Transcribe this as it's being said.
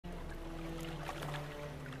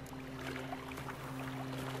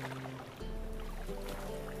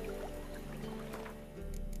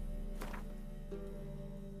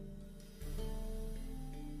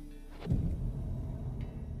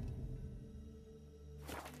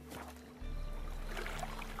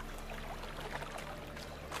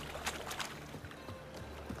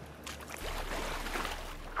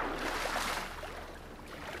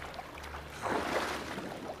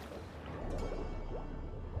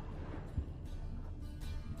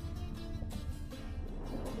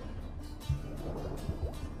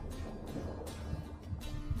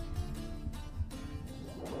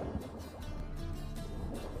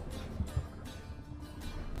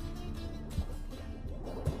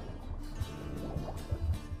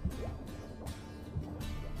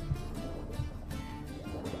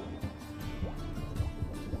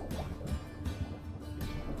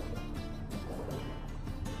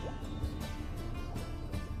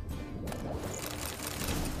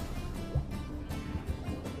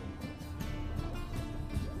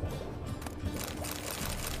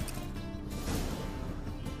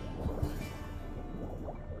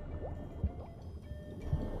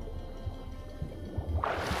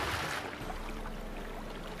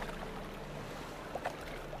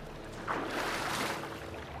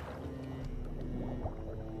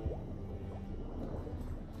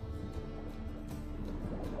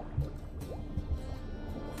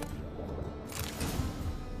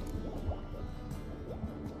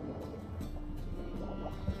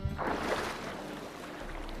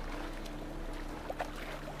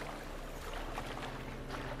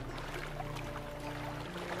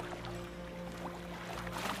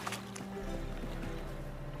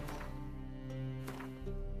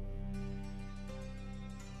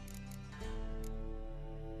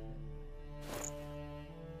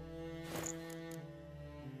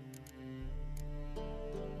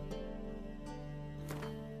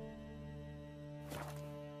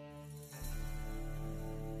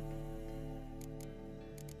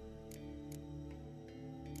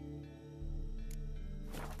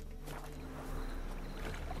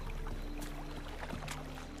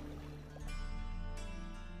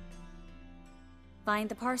Find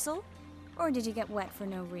the parcel? Or did you get wet for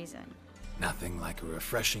no reason? Nothing like a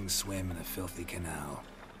refreshing swim in a filthy canal.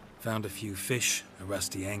 Found a few fish, a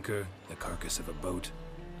rusty anchor, the carcass of a boat.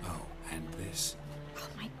 Oh, and this. Oh,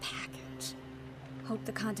 my package. Hope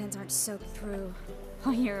the contents aren't soaked through.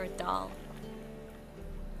 Oh, you're a doll.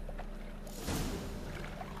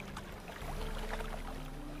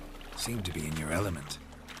 Seem to be in your element.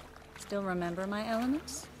 Still remember my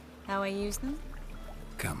elements? How I use them?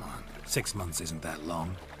 Come on, 6 months isn't that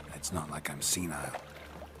long. It's not like I'm senile.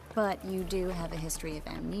 But you do have a history of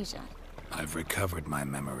amnesia. I've recovered my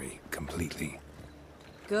memory completely.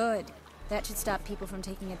 Good. That should stop people from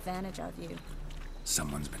taking advantage of you.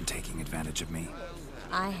 Someone's been taking advantage of me.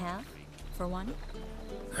 I have, for one.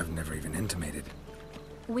 I've never even intimated.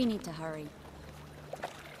 We need to hurry.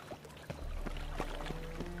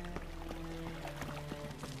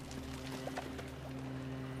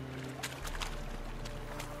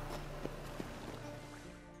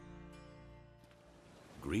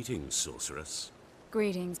 Greetings, sorceress.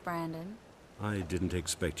 Greetings, Brandon. I didn't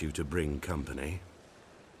expect you to bring company.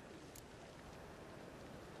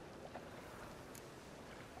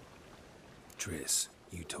 Triss,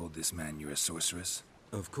 you told this man you're a sorceress?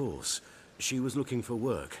 Of course. She was looking for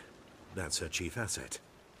work. That's her chief asset.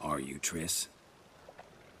 Are you, Triss?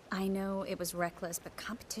 I know it was reckless, but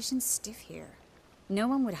competition's stiff here. No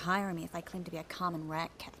one would hire me if I claimed to be a common rat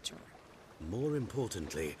catcher. More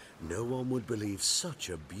importantly, no one would believe such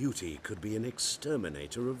a beauty could be an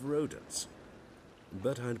exterminator of rodents.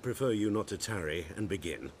 But I'd prefer you not to tarry and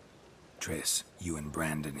begin. Triss, you and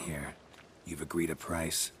Brandon here. You've agreed a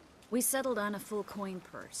price? We settled on a full coin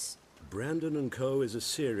purse. Brandon & Co. is a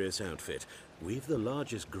serious outfit. We've the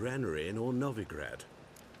largest granary in all Novigrad.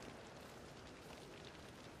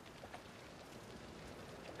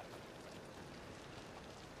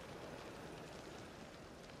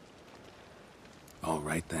 All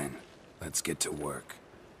right then, let's get to work.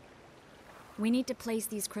 We need to place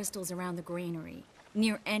these crystals around the granary,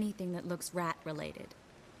 near anything that looks rat-related.